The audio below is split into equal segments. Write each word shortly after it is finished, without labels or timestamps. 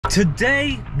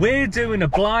Today we're doing a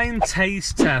blind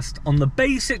taste test on the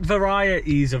basic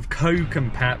varieties of Coke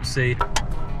and Pepsi.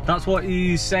 That's what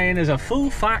he's saying is a full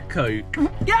fat Coke.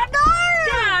 Yeah, no!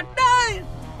 Yeah, no!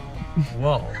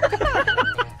 Whoa.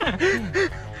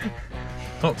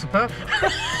 Dr. Pepper.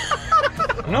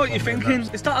 I know what you're thinking.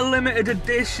 Is that a limited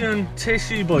edition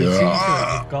tissue boy t-shirt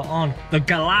you've got on? The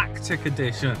Galactic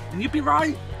edition. And you'd be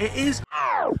right, it is.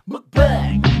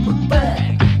 Mukbang,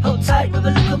 mukbang, hold tight with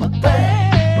a look at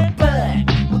mukbang. Mukbang,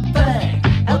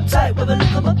 mukbang, hold tight with a look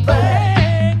at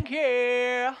mukbang.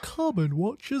 Yeah. Come and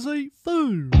watch us eat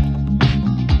food.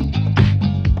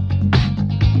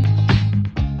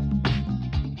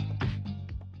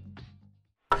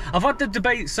 I've had the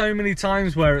debate so many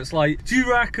times where it's like, do you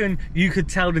reckon you could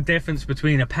tell the difference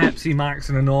between a Pepsi Max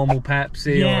and a normal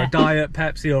Pepsi, or a Diet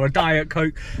Pepsi or a Diet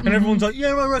Coke? And everyone's like,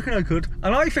 yeah, I reckon I could.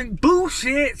 And I think,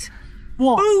 bullshit.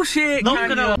 What? Bullshit.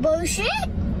 Bullshit?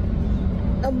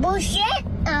 A bullshit?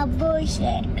 A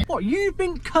bullshit. What, you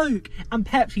think Coke and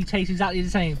Pepsi taste exactly the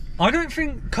same? I don't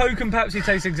think Coke and Pepsi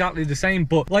taste exactly the same,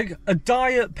 but like a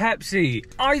Diet Pepsi,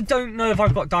 I don't know if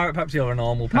I've got Diet Pepsi or a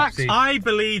normal Pepsi. I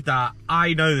believe that.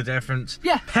 I know the difference.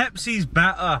 Yeah. Pepsi's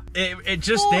better. It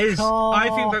just is. I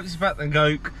think Pepsi's better than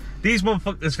Coke. These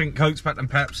motherfuckers think Coke's better than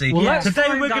Pepsi. Well, let's today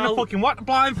find we're gonna out. fucking whack the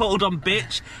blindfold on,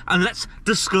 bitch, and let's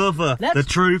discover the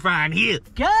truth right here.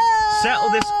 Go! Settle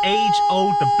this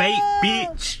age-old debate,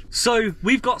 bitch. So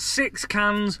we've got 6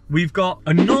 cans. We've got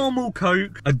a normal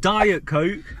Coke, a Diet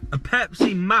Coke, A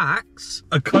Pepsi Max,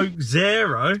 a Coke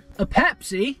Zero, A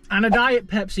Pepsi and a Diet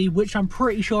Pepsi, which I'm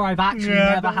pretty sure I've actually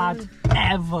never had,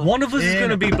 ever. One of us is going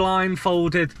to be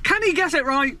blindfolded. Can he guess it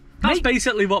right? That's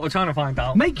basically what we're trying to find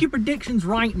out. Make your predictions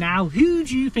right now. Who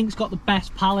do you think's got the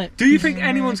best palate? Do you think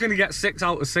anyone's going to get 6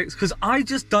 out of 6? Because I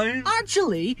just don't.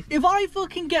 Actually, if I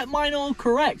fucking get mine all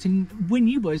correct and win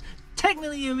you boys,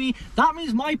 technically, you mean that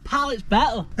means my palate's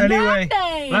better. Anyway,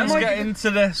 Monday! let's get into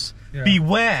this. Yeah.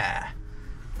 Beware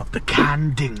of the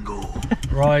can dingle.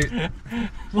 Right.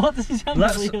 What does it sound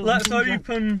Let's like?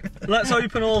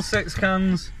 open all 6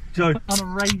 cans. Joe. On a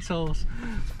racehorse.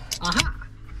 Aha!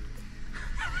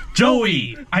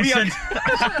 Joey, I said.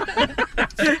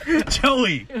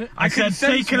 Joey, I said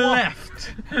take a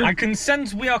left. I can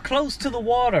sense we are close to the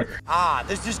water. Ah,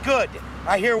 this is good.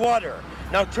 I hear water.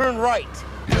 Now turn right.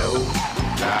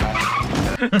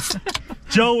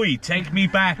 Joey, take me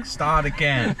back. Start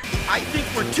again. I think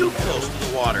we're too close to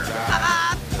the water.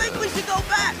 I think we should go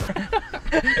back.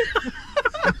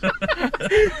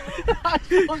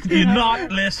 You're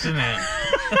not listening.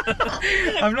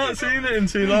 I've not seen it in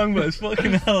too long, but it's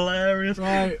fucking hilarious.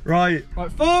 Right. Right.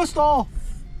 Right, first off.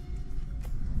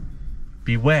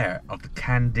 Beware of the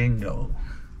can dingle.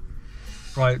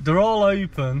 Right, they're all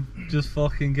open. Just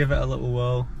fucking give it a little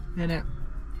whirl. Innit?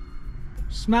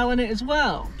 Smelling it as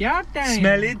well. God damn.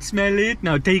 Smell it,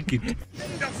 now take it.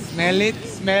 Smell it,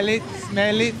 smell it,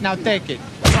 smell it. Now take it.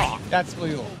 That's for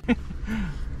you.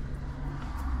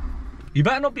 You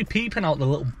better not be peeping out the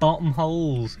little bottom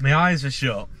holes. My eyes are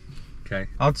shut. Okay.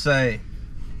 I'd say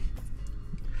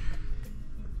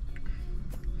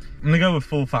I'm gonna go with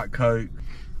full fat Coke.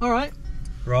 Alright.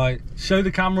 Right, show the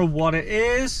camera what it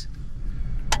is.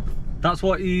 That's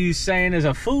what he's saying is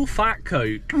a full fat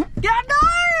Coke. Yeah, no!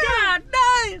 Yeah,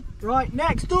 no! Right,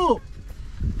 next up.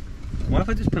 What if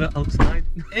I just put it outside?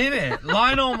 In it,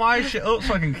 line all my shit up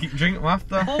so I can keep drinking them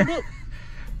after. Hold up.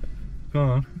 Go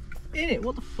on. Innit,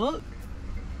 what the fuck?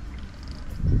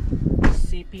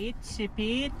 Sip it, sip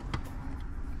it.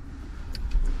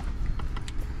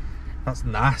 That's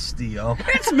nasty, yo.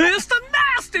 It's Mr.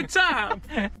 Nasty time!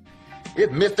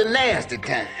 It's Mr. Nasty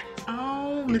time.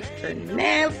 Oh, Mr.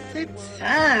 Nasty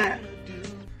time.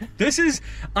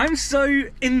 I'm so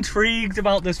intrigued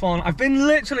about this one. I've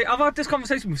had this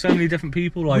conversation with so many different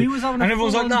people, like, We was having a and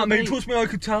everyone's like, full-on nah, mate, debate. trust me, I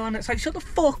could tell. And it's like, shut the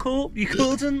fuck up, you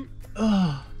couldn't.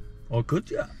 Or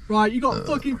could you? Right, you got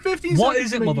fucking 15 What seconds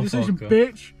is to it, make your decision, motherfucker?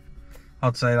 bitch.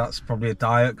 I'd say that's probably a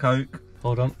Diet Coke.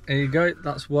 Hold on, here you go,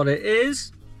 that's what it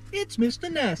is. It's Mr.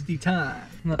 Nasty time.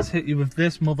 Let's hit you with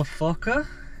this motherfucker.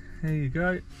 Here you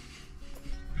go.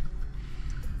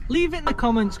 Leave it in the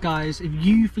comments, guys, if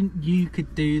you think you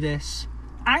could do this.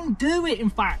 And do it, in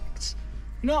fact.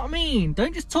 You know what I mean?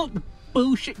 Don't just talk the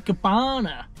bullshit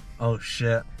cabana. Oh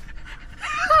shit.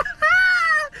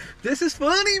 This is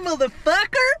funny,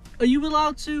 motherfucker! Are you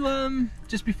allowed to,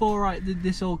 just before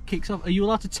this all kicks off, are you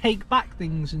allowed to take back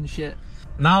things and shit?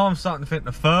 Now I'm starting to think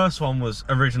the first one was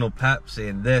original Pepsi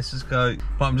and this is Coke.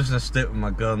 But I'm just gonna stick with my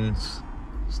guns.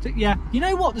 Yeah. You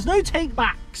know what? There's no take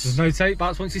backs. There's no take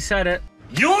backs once you said it.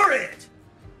 You're it!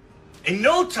 And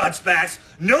no touchbacks,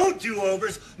 no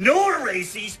do-overs, no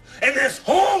erases, and this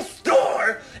whole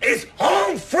store is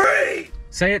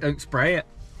Say it, don't spray it.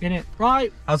 Get it?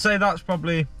 Right. I'd say that's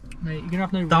probably Mate, you're gonna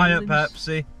have no Diet rollings.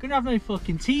 Pepsi. You're gonna have no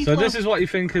fucking teeth. So left. this is what you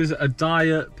think is a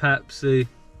Diet Pepsi.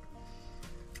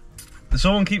 Is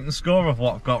someone keeping the score of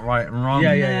what I've got right and wrong?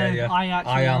 Yeah. I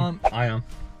actually I am.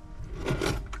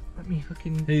 Let me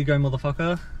fucking. Here you go,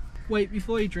 motherfucker. Wait,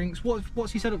 before he drinks,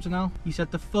 what's he said up to now? He said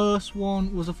the first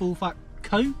one was a full fat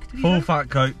Coke. Did he Full say? fat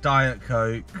Coke, Diet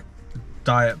Pepsi.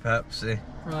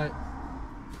 Right.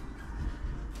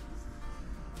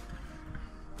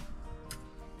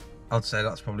 I'd say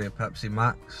that's probably a Pepsi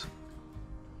Max.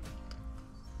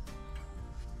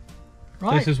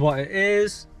 Right. This is what it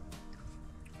is.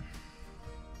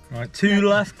 Right, 2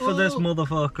 left for this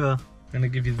motherfucker. Gonna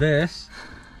give you this.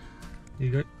 Here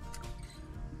you go.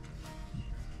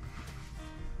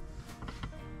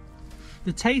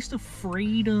 The taste of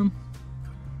freedom.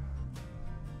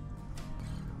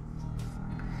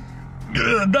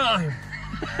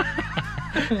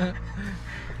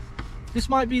 This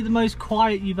might be the most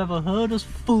quiet you've ever heard us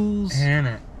fools. Ain't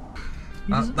it?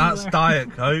 That's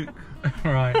Diet Coke.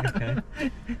 Right, okay.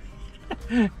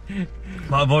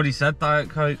 But I've already said Diet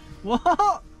Coke.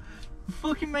 What?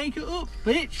 Fucking make it up,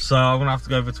 bitch. So I'm gonna have to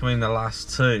go between the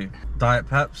last 2. Diet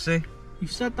Pepsi.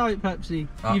 You've said Diet Pepsi.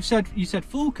 Ah. You said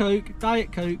full Coke,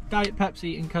 Diet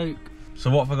Pepsi, and Coke. So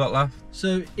what have I got left?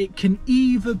 So it can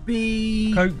either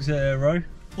be Coke Zero.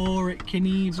 or it can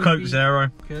either It's Coke be... Zero.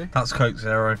 Okay. That's Coke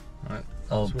Zero. Right,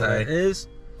 All that's what day. it is.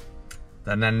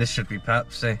 Then this should be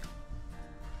Pepsi.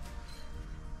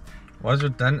 Why is there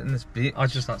a dent in this beach? I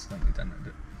just accidentally dented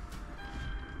it.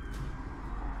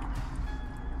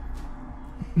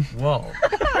 Whoa.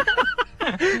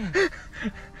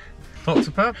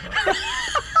 Dr. Pepper.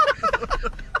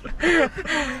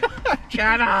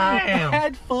 Shut up.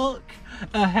 Head fuck.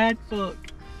 A head fuck.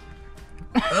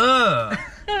 Ugh.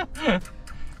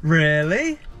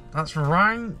 Really? That's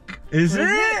rank. Is Is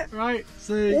it? Right.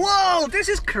 So Whoa, this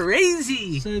is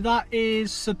crazy. so that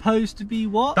is supposed to be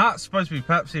what? That's supposed to be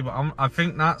Pepsi, but I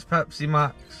think that's Pepsi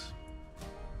Max.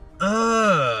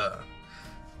 Ugh.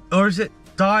 Or is it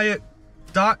Diet?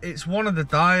 It's one of the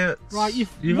diets. Right, you've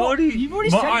What? already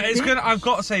But said it's it. gonna. I've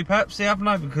got to say Pepsi, haven't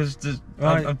I? Because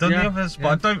Right, I've done yeah, the others,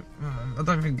 but I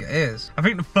don't think it is. I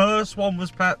think the first one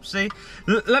was Pepsi.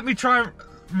 Let me try and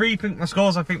rethink my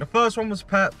scores. I think the first one was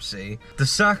Pepsi. The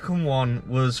second one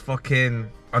was fucking.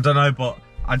 I don't know, but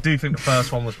I do think the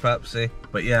first one was Pepsi.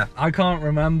 But yeah. I can't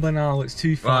remember now, it's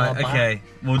too far Right. back. Okay.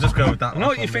 We'll just go with that. I know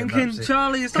what last you're one being thinking, Pepsi.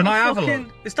 Charlie. Is that Can a I have a fucking,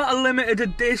 look? Is that a limited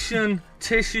edition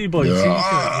tissue boy t-shirt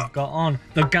you've got on?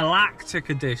 The Galactic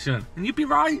edition. And you'd be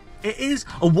right, it is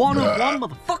a one-of-one,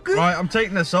 motherfucker. Right. I'm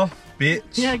taking this off, bitch.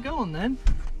 Yeah, go on then.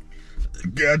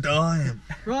 Good damn.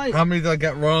 Right, How many did I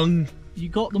get wrong? you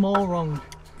got them all wrong.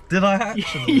 Did I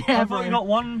actually? Yeah, I thought you got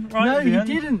one right no, at the you end.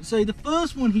 didn't. So the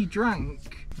first one he drank.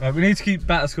 Right, we need to keep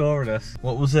better score of this.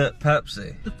 What was it?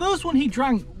 Pepsi. The first one he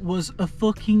drank was a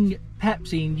fucking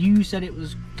Pepsi, and you said it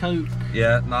was Coke.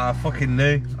 Yeah, nah, I fucking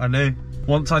knew. I knew.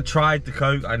 Once I tried the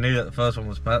Coke, I knew that the first one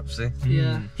was Pepsi.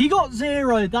 Yeah. He got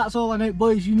 0. That's all I know,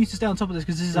 boys. You need to stay on top of this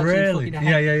because this is actually Really? fucking a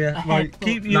head. Yeah. a head Right, fuck.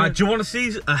 keep you. Now, do you want to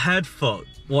see a head fuck?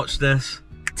 Watch this.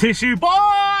 Tissue boy!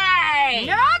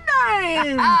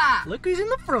 Look who's in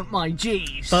the front, my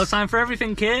G's. First time for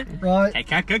everything, kid. Right.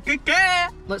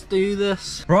 Let's do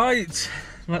this. Right,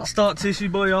 let's start Tissue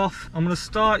Boy off. I'm gonna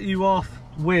start you off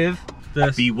with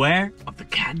this. Beware of the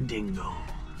Candingo.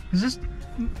 Is this?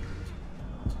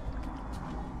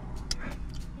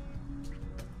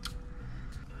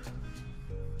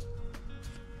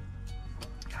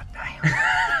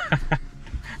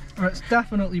 Right, it's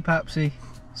definitely Pepsi.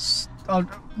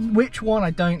 Which one,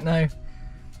 I don't know.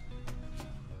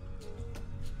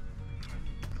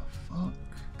 Fuck.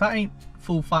 That ain't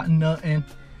full fat nutting.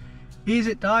 Is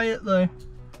it diet though?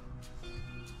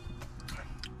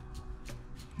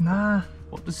 Nah,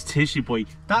 What does Tissue Boy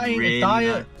that ain't really a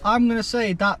diet. like? I'm gonna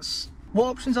say that's. What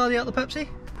options are there at the Pepsi?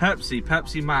 Pepsi,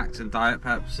 Pepsi Max, and Diet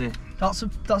Pepsi. That's a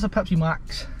Pepsi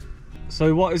Max.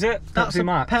 So what is it? That's Pepsi a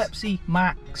Max. Pepsi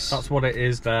Max. That's what it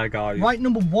is there, guys. Right,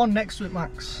 number 1 next to it,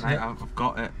 Max. Mate, I've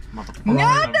got it.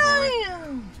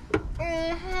 Motherfucker.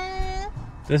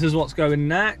 This is what's going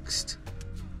next.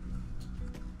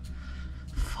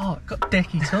 Fuck, got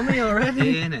dicky tummy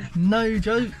already. Innit? No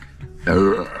joke.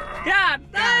 God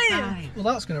damn! Well,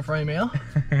 that's gonna throw me off.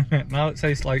 Now it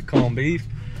tastes like corned beef.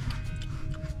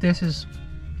 This is.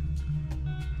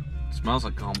 Smells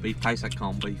like corned beef, tastes like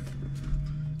corned beef.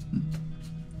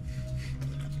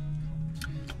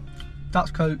 That's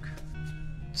Coke.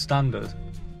 Standard.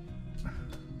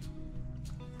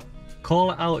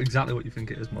 Call it out exactly what you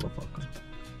think it is, motherfucker.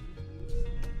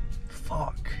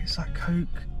 Fuck, is that Coke?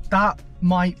 That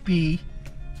might be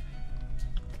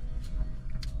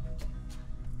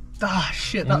Ah,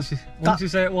 shit. Once you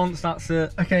say it once, that's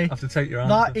it. Okay. I have to take your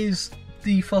answer. That is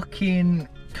the fucking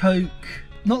Coke.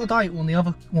 Not the diet one, the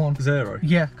other one. Zero.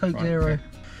 Yeah, Coke Right, Zero. okay.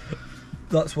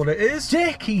 That's what it is.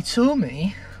 Dicky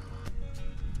tummy.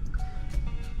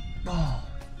 Oh,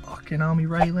 fucking army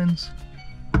railings.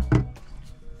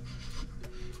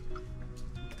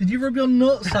 Did you rub your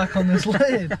nutsack on this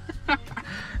lid?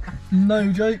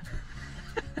 No joke.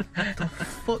 What the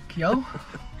fuck, yo?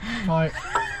 Right.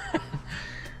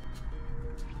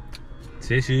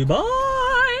 Tissue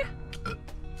boy!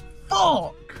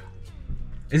 Fuck!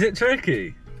 Is it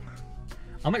tricky?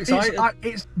 I'm excited.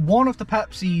 It's one of the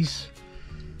Pepsis.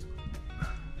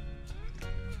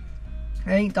 It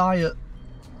ain't diet.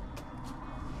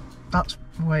 That's,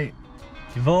 wait.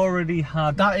 You've already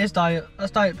had... That is diet.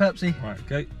 That's Diet Pepsi. Right,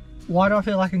 okay. Why do I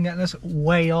feel like I'm getting this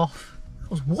way off? I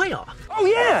was way off. Oh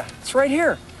yeah, it's right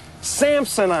here.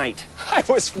 Samsonite. I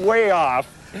was way off.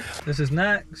 This is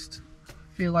next.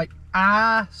 Feel like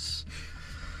ass.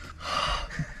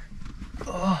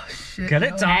 Oh shit. Get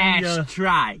it down, you...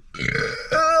 Try.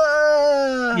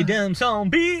 You damn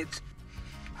son bitch.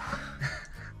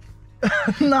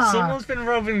 Nah. Someone's been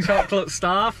rubbing chocolate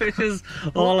starfishes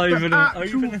all over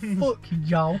them. Fuck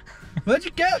y'all. Where'd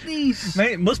you get these?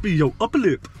 Mate, it must be your upper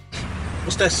lip.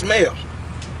 What's that smell?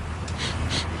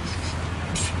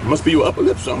 It must be your upper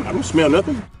lip, son. I don't smell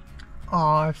nothing. Oh,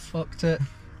 I fucked it.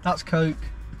 That's Coke.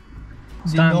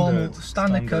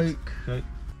 Standard Coke. Okay.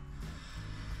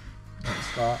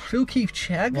 What's that? Phil Keith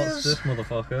Cheggers. What's this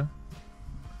motherfucker?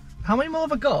 How many more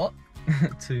have I got?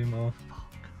 2 more.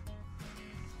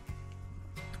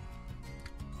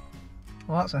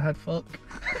 Well, that's a head fuck.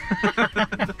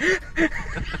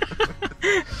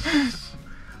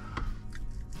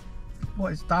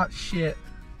 What is that shit?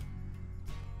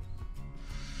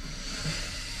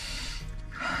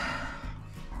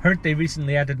 Heard they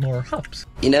recently added more hops.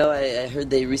 You know, I heard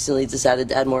they recently decided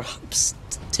to add more hops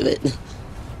to it.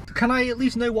 Can I at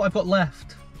least know what I've got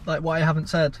left? Like what I haven't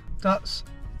said? That's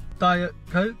Diet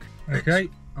Coke. Okay,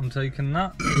 I'm taking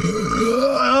that.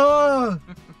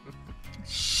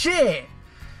 Shit!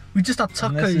 We just had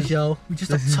tacos, yo. We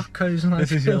just had tacos, and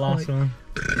this is your last one.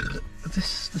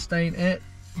 This ain't it.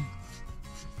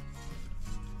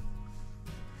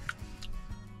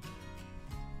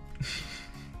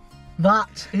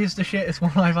 That is the shittest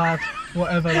one I've had,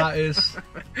 whatever that is.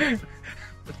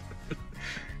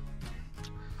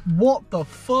 What the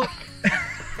fuck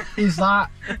is that?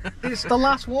 It's the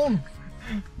last one.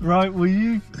 Right, well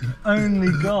you've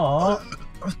only got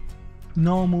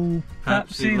normal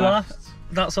Pepsi left.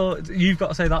 That's all. You've got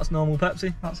to say that's normal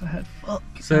Pepsi. That's a head fuck.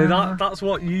 So that's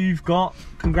what you've got.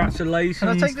 Congratulations. Can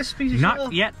I take this piece of shit Not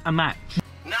off? yet a match.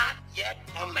 Not yet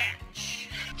a match.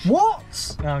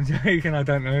 What? No, I'm joking. I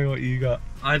don't know what you got.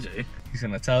 I do. He's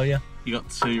gonna tell you. You got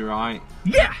 2 right.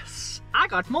 Yes! I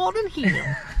got more than him.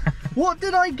 What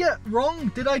did I get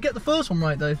wrong? Did I get the first one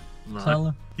right though? No. Tell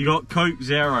her. You got Coke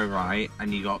Zero right,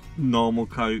 and you got normal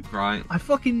Coke right. I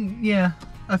fucking, yeah.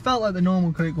 I felt like the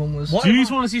normal Coke one was... Do you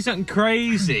just want to see something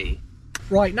crazy?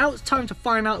 Right, now it's time to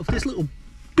find out if this little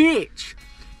bitch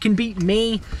can beat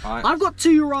me. Right. I've got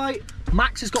 2 right.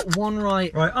 Max has got 1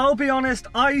 right. Right, I'll be honest,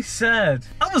 I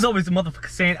was always the motherfucker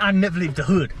saying I never leave the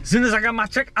hood. As soon as I got my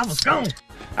check, I was gone.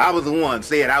 I was the one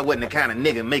said I wasn't the kind of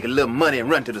nigga make a little money and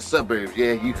run to the suburbs.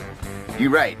 Yeah, you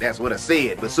right. That's what I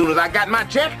said. But as soon as I got my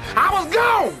check, I was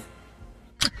gone.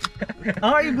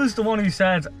 I was the one who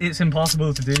said it's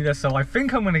impossible to do this, so I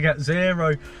think I'm gonna get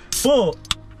 0.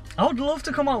 But I would love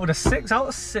to come out with a 6 out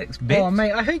of 6, bitch. Oh,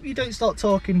 mate, I hope you don't start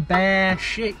talking bear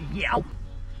shit, yo.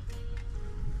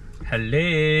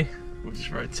 Hello. We're just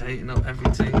rotating up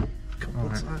everything a couple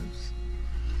of times.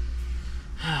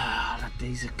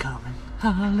 Holidays are coming.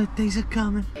 Holidays are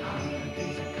coming.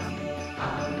 Holidays are coming.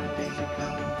 Holidays are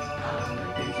coming.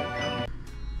 Holidays are coming.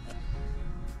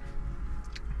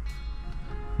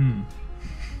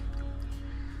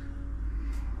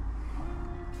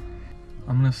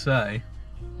 I'm gonna say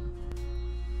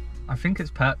I think it's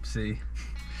Pepsi.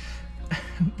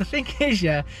 The thing is,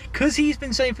 yeah, because he's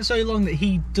been saying for so long that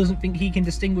he doesn't think he can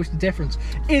distinguish the difference.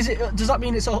 Does that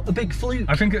mean it's a big fluke?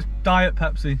 I think it's Diet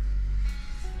Pepsi.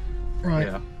 Right.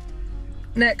 Yeah.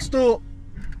 Next up.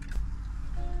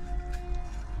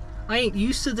 I ain't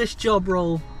used to this job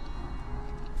role.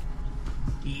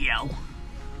 Yo.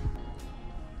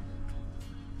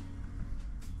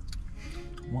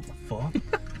 What the fuck?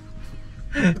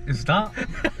 Is that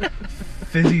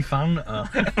fizzy Fanta?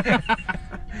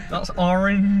 That's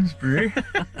orange, bro.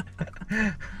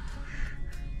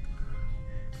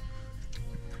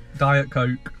 Diet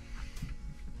Coke.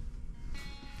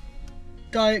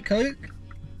 Diet Coke.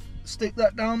 Stick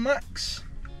that down, Max.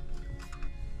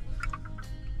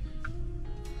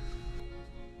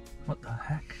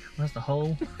 That's the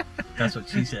hole. That's what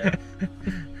she said.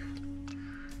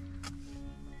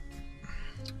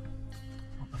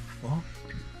 What the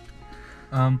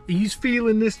fuck? He's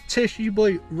feeling this tissue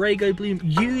boy Raygo Bloom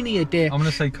Uni a day. I'm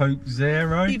gonna say Coke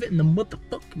Zero. Leave it in the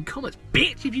motherfucking comments,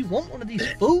 bitch, if you want one of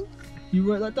these, fool. You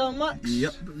wrote that down, Max?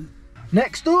 Yep.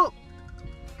 Next up.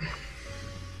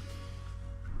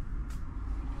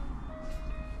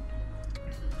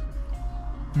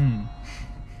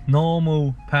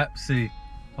 Normal Pepsi.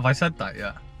 Have I said that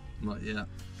yet? Not yet.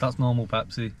 That's normal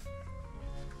Pepsi.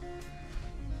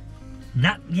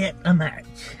 Not yet a match.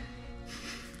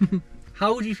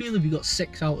 How would you feel if you got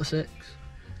 6 out of 6?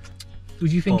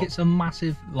 Would you think it's a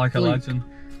massive Like fluke? a legend.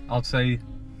 I'd say...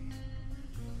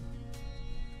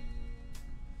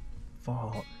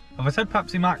 Fuck. Have I said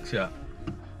Pepsi Max yet?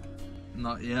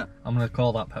 Not yet. I'm gonna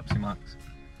call that Pepsi Max.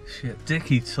 Shit,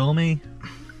 Dicky Tummy.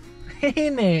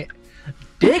 Hey mate,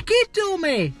 Dicky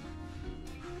Tummy.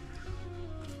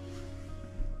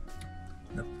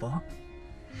 The fuck?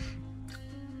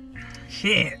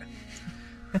 Shit.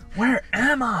 Where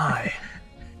am I?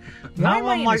 Now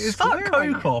I'm like, is that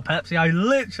Coke or Pepsi? I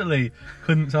literally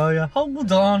couldn't tell you.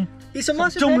 Hold on. It's a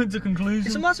massive jump head, into conclusion.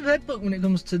 It's a massive headbutt when it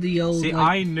comes to the old. See, like,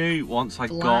 I knew once I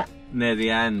got near the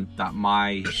end that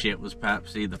my shit was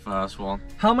Pepsi, the first one.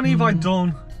 How many have I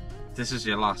done? This is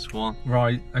your last one.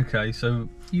 Right, okay, so...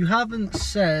 You haven't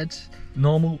said...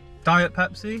 Normal Diet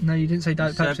Pepsi? No, you didn't say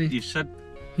Diet Pepsi. You said...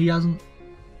 He hasn't.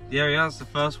 Yeah, he has. The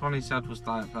first one he said was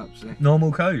Diet Pepsi.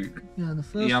 Normal Coke? Yeah, the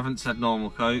first... You haven't said normal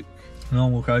Coke.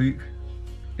 Normal Coke.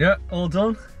 Yeah, all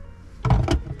done.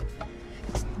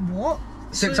 What?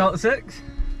 6 out of 6?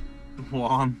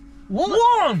 1. What?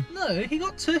 1? No, he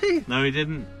got 2. No, he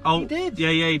didn't. Oh, he did. Yeah,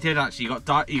 he did actually. You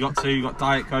got 2. You got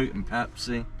Diet Coke and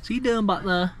Pepsi. What's he doing back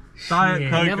there? Diet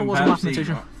Coke never and was Pepsi. a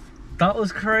mathematician. That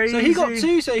was crazy. So he got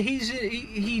 2. So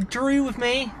he drew with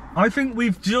me. I think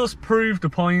we've just proved a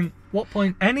point. What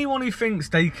point? Anyone who thinks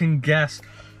they can guess.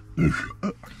 Can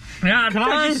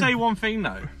I just say one thing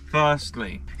though?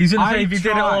 Firstly, he's gonna say if he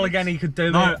did it all again, he could do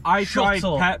it. No, I Shut tried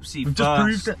up. Pepsi We've first. just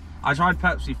proved it. I tried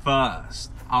Pepsi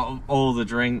first out of all the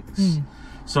drinks.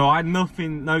 So I had no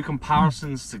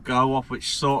comparisons to go off, which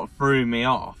sort of threw me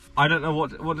off. I don't know what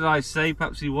did I say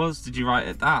Pepsi was? Did you write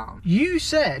it down? You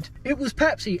said it was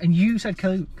Pepsi and you said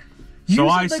Coke. So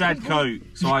I said Coke.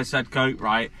 So I said Coke,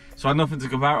 right? So I had nothing to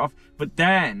compare it off. But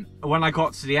then, when I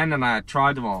got to the end and I had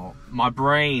tried them all, my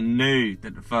brain knew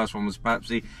that the first one was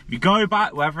Pepsi. If you go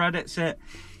back, whoever edits it,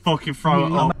 fucking throw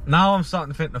it up. Now I'm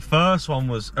starting to think the first one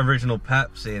was original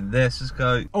Pepsi and this is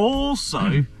Coke.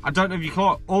 Also, I don't know if you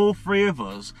caught, all 3 of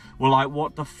us were like,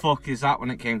 what the fuck is that when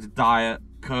it came to Diet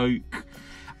Coke?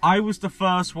 I was the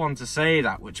first one to say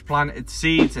that, which planted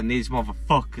seeds in these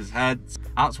motherfuckers' heads.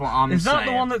 That's what I'm saying. Is that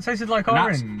the one that tasted like And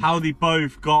orange? that's how they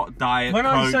both got Diet Coke. When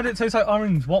I said it tastes like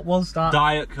orange, what was that?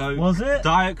 Diet Coke. Was it?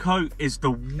 Diet Coke is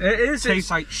the... It is. Tastes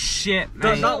like shit,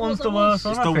 mate. That one's the worst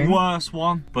one, It's the worst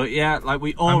one. But yeah, like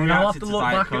we all I'll have reacted to to look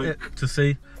Diet back Coke. at it to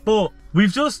see. But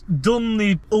we've just done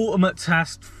the ultimate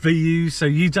test for you, so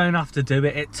you don't have to do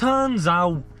it. It turns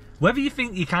out, whether you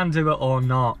think you can do it or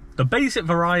not, the basic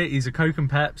varieties of Coke and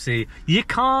Pepsi, you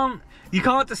can't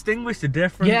distinguish the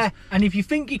difference. Yeah, and if you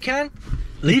think you can,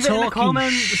 leave it in the talking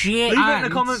comments. shit. Leave it in the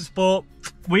comments, but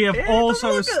we have also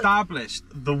look at- established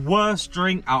the worst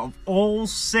drink out of all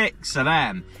 6 of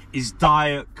them is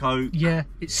Diet Coke. Yeah,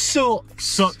 it sucks.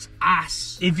 Sucks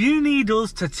ass. if you need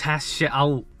us to test shit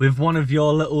out with one of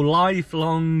your little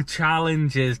lifelong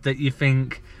challenges that you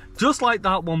think, just like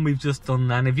that one we've just done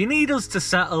then, if you need us to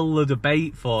settle the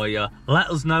debate for you, let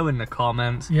us know in the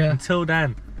comments. Yeah. Until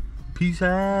then, peace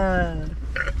out.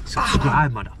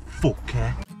 Subscribe,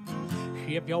 motherfucker.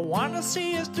 If you wanna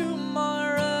see us do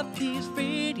more of these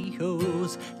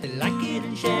videos, then like it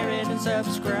and share it and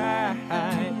subscribe,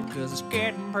 cause it's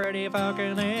getting pretty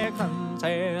fucking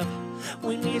expensive.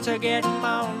 We need to get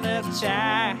monetized,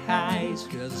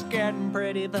 cause it's getting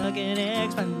pretty fucking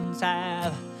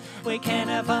expensive. We can't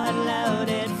afford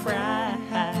loaded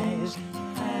fries.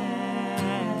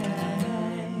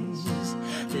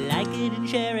 Like it and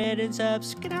share it and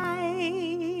subscribe.